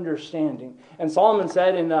some understanding. And Solomon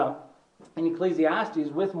said in Ecclesiastes,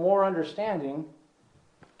 with more understanding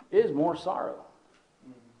is more sorrow.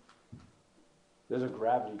 There's a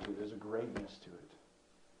gravity to it. There's a greatness to it.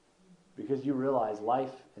 Because you realize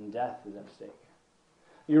life and death is at stake.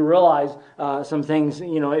 You realize some things, if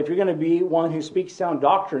you're going to be one who speaks sound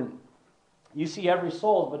doctrine, you see every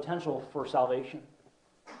soul's potential for salvation.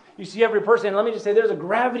 You see every person, and let me just say, there's a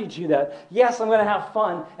gravity to that. Yes, I'm going to have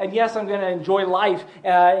fun, and yes, I'm going to enjoy life.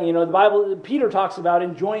 The Bible, Peter talks about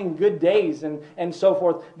enjoying good days and so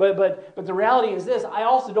forth. But the reality is this: I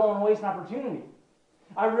also don't want to waste an opportunity.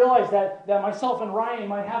 I realize that myself and Ryan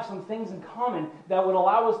might have some things in common that would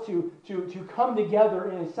allow us to come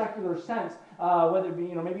together in a secular sense, whether it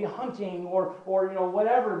be maybe hunting or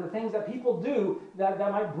whatever, the things that people do that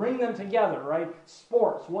might bring them together, right?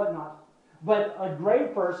 Sports, whatnot. But a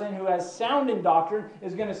great person who has sound in doctrine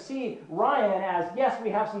is going to see Ryan as, yes, we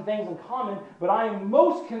have some things in common, but I am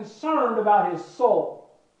most concerned about his soul.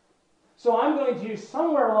 So I'm going to,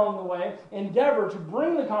 somewhere along the way, endeavor to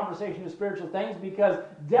bring the conversation to spiritual things because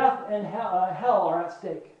death and hell are at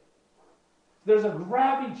stake. There's a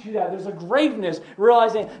gravity to that. There's a graveness,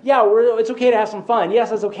 realizing, it's okay to have some fun.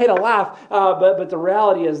 Yes, it's okay to laugh. But the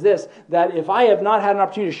reality is this, that if I have not had an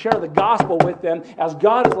opportunity to share the gospel with them, as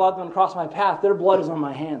God has allowed them to cross my path, their blood is on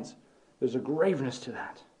my hands. There's a graveness to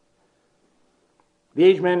that. The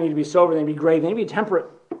aged men need to be sober. They need to be grave. They need to be temperate.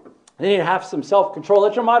 They need to have some self-control.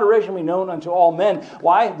 Let your moderation be known unto all men.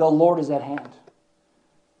 Why? The Lord is at hand.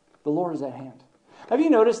 The Lord is at hand. Have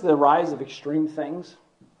you noticed the rise of extreme things?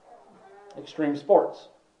 Extreme sports.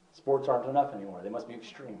 Sports aren't enough anymore. They must be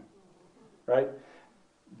extreme. Right?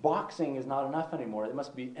 Boxing is not enough anymore. It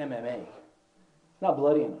must be MMA. It's not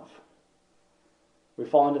bloody enough. We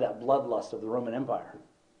fall into that bloodlust of the Roman Empire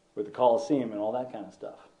with the Colosseum and all that kind of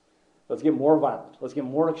stuff. Let's get more violent. Let's get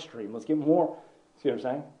more extreme. Let's get more... See what I'm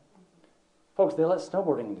saying? Folks, they let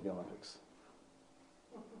snowboarding into the Olympics.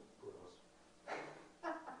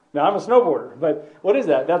 Now, I'm a snowboarder, but what is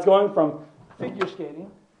that? That's going from figure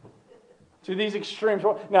skating to these extreme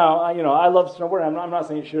sports. Now, I love snowboarding. I'm not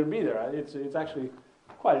saying it shouldn't be there. It's actually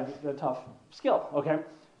quite a tough skill, okay?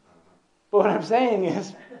 But what I'm saying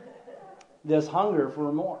is this hunger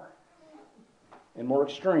for more and more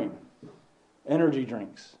extreme. energy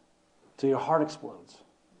drinks till your heart explodes.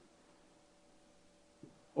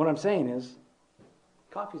 What I'm saying is,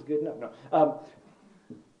 coffee's good enough. No.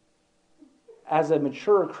 As a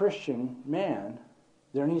mature Christian man,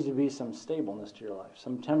 there needs to be some stableness to your life,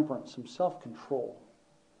 some temperance, some self-control.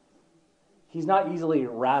 He's not easily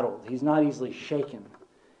rattled. He's not easily shaken.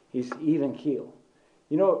 He's even keel.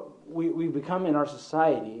 You know, we've become in our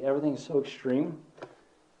society, everything's so extreme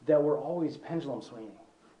that we're always pendulum swinging.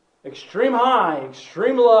 Extreme high,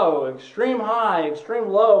 extreme low, extreme high, extreme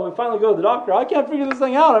low. We finally go to the doctor. I can't figure this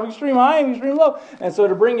thing out. I'm extreme high, I'm extreme low. And so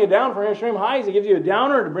to bring you down from your extreme highs, it gives you a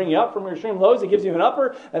downer. To bring you up from your extreme lows, it gives you an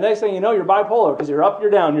upper. And next thing you know, you're bipolar because you're up,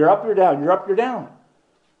 you're down, you're up, you're down, you're up, you're down.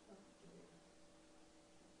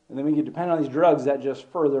 And then we can depend on these drugs that just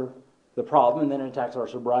further the problem, and then it attacks our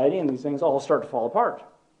sobriety, and these things all start to fall apart.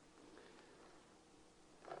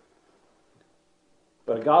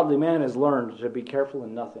 But a godly man has learned to be careful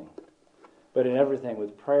in nothing, but in everything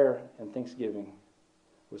with prayer and thanksgiving,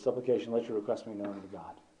 with supplication, let your requests be known to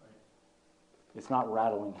God. It's not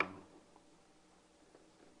rattling him.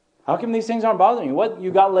 How come these things aren't bothering you? What,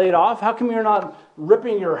 you got laid off? How come you're not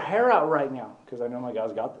ripping your hair out right now? Because I know my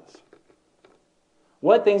God's got this.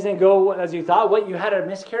 What, things didn't go as you thought? What, you had a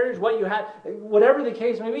miscarriage? What, you had, whatever the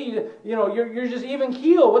case may be, you're just even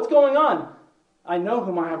keel. What's going on? I know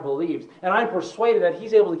whom I have believed, and I'm persuaded that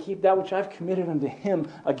he's able to keep that which I've committed unto him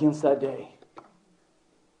against that day.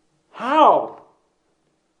 How?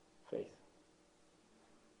 Faith.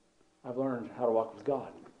 I've learned how to walk with God.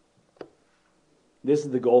 This is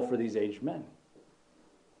the goal for these aged men.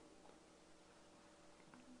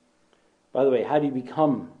 By the way, how do you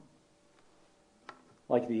become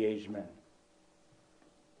like the aged men?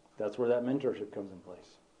 That's where that mentorship comes in place.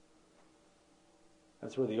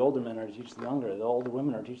 That's where the older men are to teach the younger. The older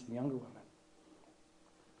women are to teach the younger women.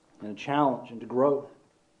 And to challenge and to grow.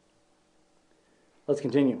 Let's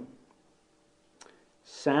continue.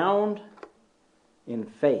 Sound in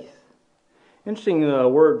faith. Interesting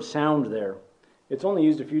word sound there. It's only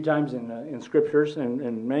used a few times in scriptures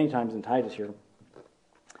and many times in Titus here.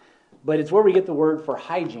 But it's where we get the word for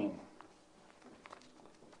hygiene.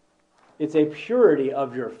 It's a purity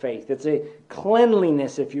of your faith. It's a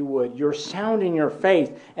cleanliness, if you would. You're sound in your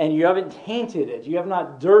faith, and you haven't tainted it. You have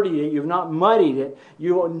not dirtied it. You've not muddied it.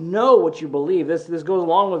 You know what you believe. This goes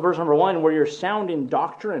along with verse number 1, where you're sound in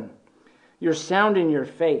doctrine. You're sound in your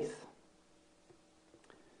faith.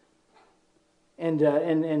 And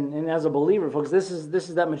as a believer, folks, this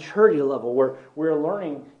is that maturity level where we're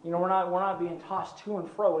learning. We're not being tossed to and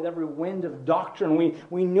fro with every wind of doctrine.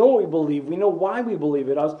 We know what we believe. We know why we believe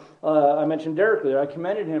it. I mentioned Derek there. I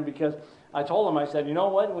commended him because I told him, I said, you know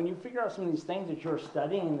what? When you figure out some of these things that you're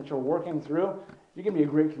studying and that you're working through, you're going to be a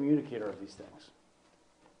great communicator of these things.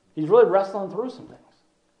 He's really wrestling through some things.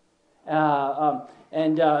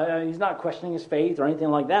 He's not questioning his faith or anything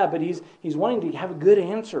like that, but he's wanting to have a good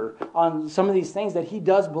answer on some of these things that he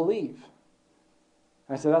does believe.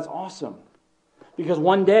 And I said, that's awesome. Because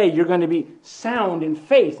one day you're going to be sound in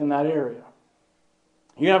faith in that area.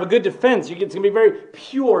 You're going to have a good defense. It's going to be very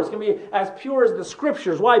pure. It's going to be as pure as the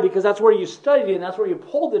Scriptures. Why? Because that's where you studied it and that's where you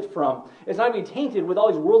pulled it from. It's not going to be tainted with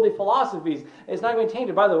all these worldly philosophies. It's not going to be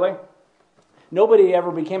tainted, by the way. Nobody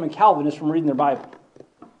ever became a Calvinist from reading their Bible.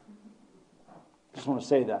 Just want to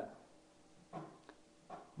say that.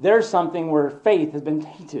 There's something where faith has been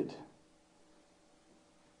tainted.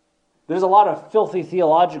 There's a lot of filthy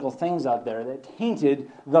theological things out there that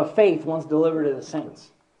tainted the faith once delivered to the saints.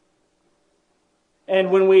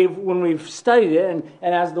 And when we've studied it,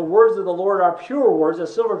 and as the words of the Lord are pure words,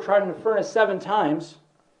 as silver tried in the furnace 7 times,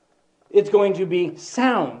 it's going to be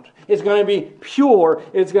sound. It's going to be pure.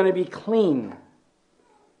 It's going to be clean.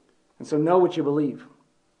 And so know what you believe.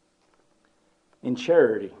 In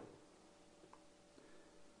charity.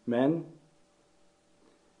 Men,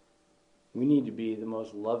 we need to be the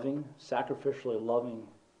most loving, sacrificially loving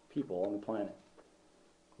people on the planet.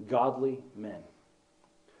 Godly men.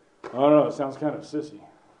 I don't know, it sounds kind of sissy.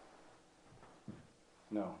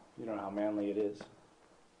 No, you don't know how manly it is.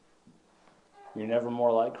 You're never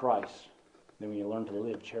more like Christ than when you learn to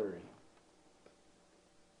live charity.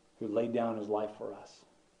 Who laid down his life for us.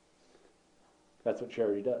 That's what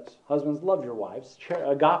charity does. Husbands, love your wives.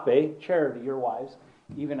 Agape, charity, your wives,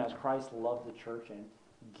 even as Christ loved the church and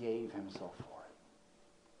gave himself for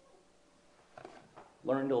it.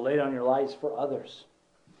 Learn to lay down your lives for others.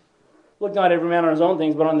 Look not every man on his own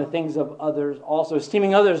things, but on the things of others also.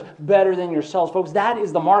 Esteeming others better than yourselves. Folks, that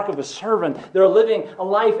is the mark of a servant. They're living a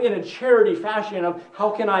life in a charity fashion of how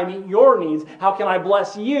can I meet your needs? How can I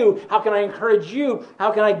bless you? How can I encourage you?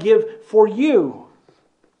 How can I give for you?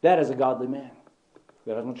 That is a godly man.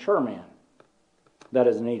 That is a mature man. That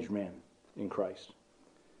is an aged man in Christ.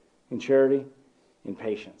 In charity, in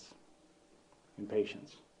patience. In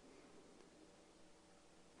patience.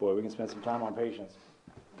 Boy, we can spend some time on patience.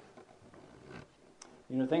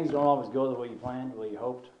 You know, things don't always go the way you planned, the way you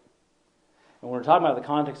hoped. And when we're talking about the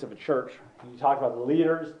context of a church, you talk about the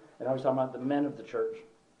leaders, and I was talking about the men of the church.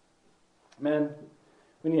 Men,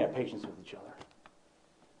 we need to have patience with each other.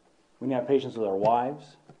 We need to have patience with our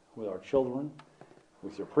wives, with our children,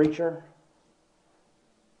 with your preacher.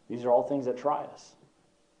 These are all things that try us.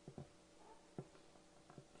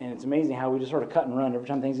 And it's amazing how we just sort of cut and run. Every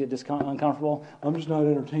time things get uncomfortable, I'm just not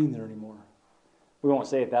entertained there anymore. We won't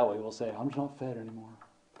say it that way. We'll say, I'm just not fed anymore.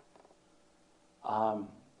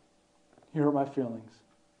 Here are my feelings.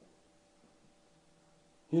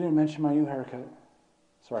 You didn't mention my new haircut.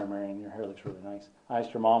 Sorry, Marianne, your hair looks really nice. I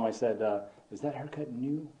asked your mom, I said, is that haircut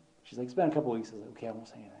new? She's like, it's been a couple weeks. I was like, okay, I won't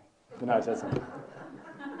say anything. But now I said something.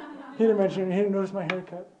 He didn't notice my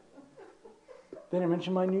haircut. They didn't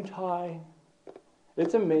mention my new tie.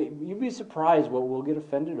 It's amazing. You'd be surprised what we'll get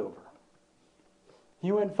offended over.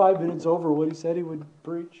 He went 5 minutes over what he said he would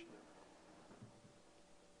preach.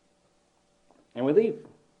 And we leave.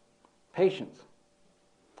 Patience.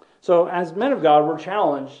 So as men of God, we're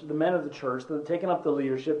challenged, the men of the church, taking up the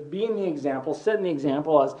leadership, being the example, setting the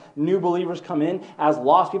example as new believers come in, as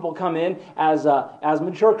lost people come in, as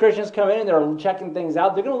mature Christians come in and they're checking things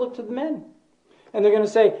out. They're going to look to the men. And they're going to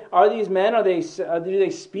say, are these men, do they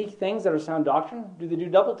speak things that are sound doctrine? Do they do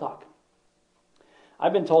double talk?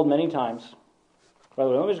 I've been told many times, by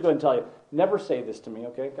the way, let me just go ahead and tell you, never say this to me,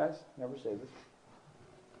 okay, guys? Never say this.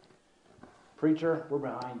 Preacher, we're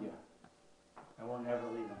behind you, and we're never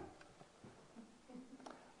leaving.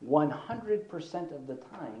 100% of the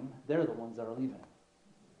time, they're the ones that are leaving.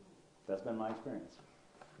 That's been my experience.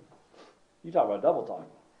 You talk about double talk.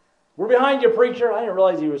 We're behind you, preacher. I didn't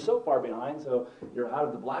realize you were so far behind, so you're out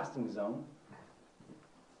of the blasting zone.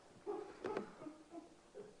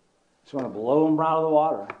 Just want to blow them out of the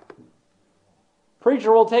water.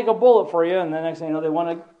 Preacher will take a bullet for you, and the next thing you know, they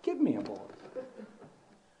want to give me a bullet.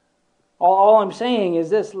 All I'm saying is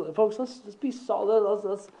this, folks. Let's be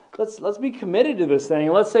solid. Let's be committed to this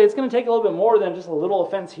thing. Let's say it's going to take a little bit more than just a little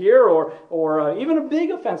offense here, or even a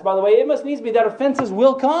big offense. By the way, it must needs to be that offenses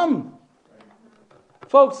will come.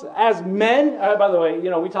 Folks, as men, by the way,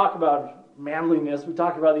 we talk about manliness. We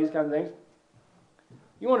talk about these kinds of things.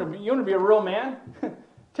 You want to be a real man?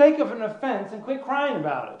 Take an offense and quit crying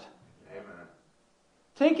about it. Amen.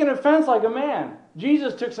 Take an offense like a man.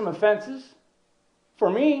 Jesus took some offenses for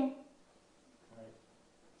me.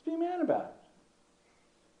 Let's be a man about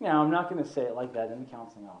it. Now, I'm not going to say it like that in the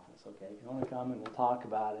counseling office, okay? If you want to come and we'll talk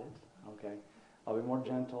about it, okay? I'll be more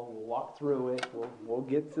gentle. We'll walk through it. We'll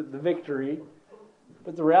get to the victory.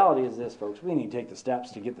 But the reality is this, folks. We need to take the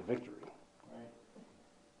steps to get the victory.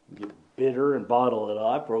 Right? Get bitter and bottle it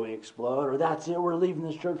up, or we explode, or that's it, we're leaving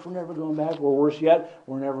this church, we're never going back, or worse yet,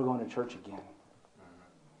 we're never going to church again.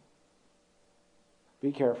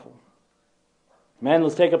 Be careful. Men,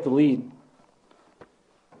 let's take up the lead.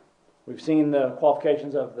 We've seen the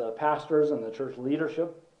qualifications of the pastors and the church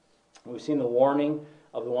leadership. We've seen the warning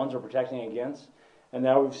of the ones we're protecting against. And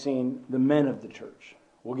now we've seen the men of the church.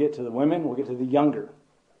 We'll get to the women, we'll get to the younger.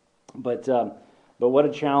 But what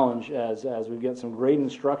a challenge as we get some great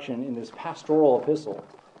instruction in this pastoral epistle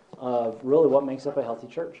of really what makes up a healthy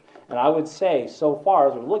church. And I would say, so far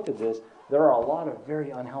as we've looked at this, there are a lot of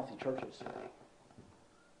very unhealthy churches today.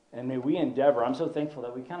 And may we endeavor, I'm so thankful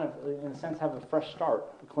that we kind of, in a sense, have a fresh start,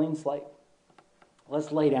 a clean slate.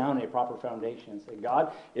 Let's lay down a proper foundation and say,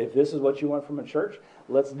 God, if this is what you want from a church,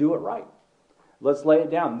 let's do it right. Let's lay it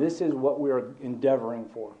down. This is what we are endeavoring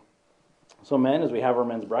for. So men, as we have our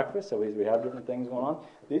men's breakfast, so as we have different things going on,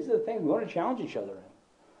 these are the things we want to challenge each other in.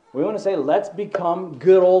 We want to say, let's become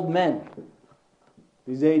good old men.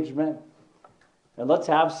 These aged men. And let's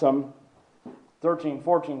have some 13,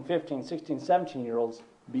 14, 15, 16, 17-year-olds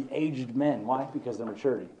be aged men. Why? Because of their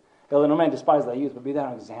maturity. Let no man despise thy youth, but be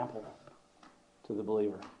thou an example to the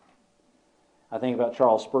believer. I think about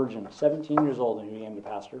Charles Spurgeon, 17 years old when he began to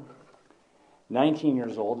pastor. 19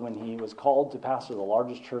 years old when he was called to pastor the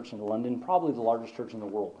largest church in London, probably the largest church in the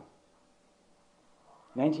world.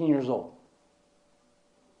 19 years old.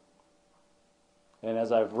 And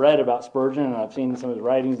as I've read about Spurgeon and I've seen some of his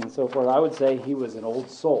writings and so forth, I would say he was an old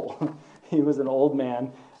soul. He was an old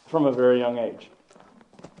man from a very young age.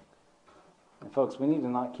 And folks, we need to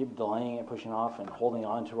not keep delaying it, pushing off, and holding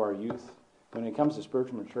on to our youth. When it comes to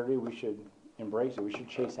spiritual maturity, we should embrace it. We should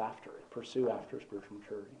chase after it, pursue after spiritual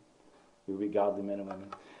maturity. We will be godly men and women.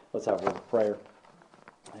 Let's have a word of prayer.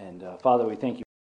 And Father, we thank you.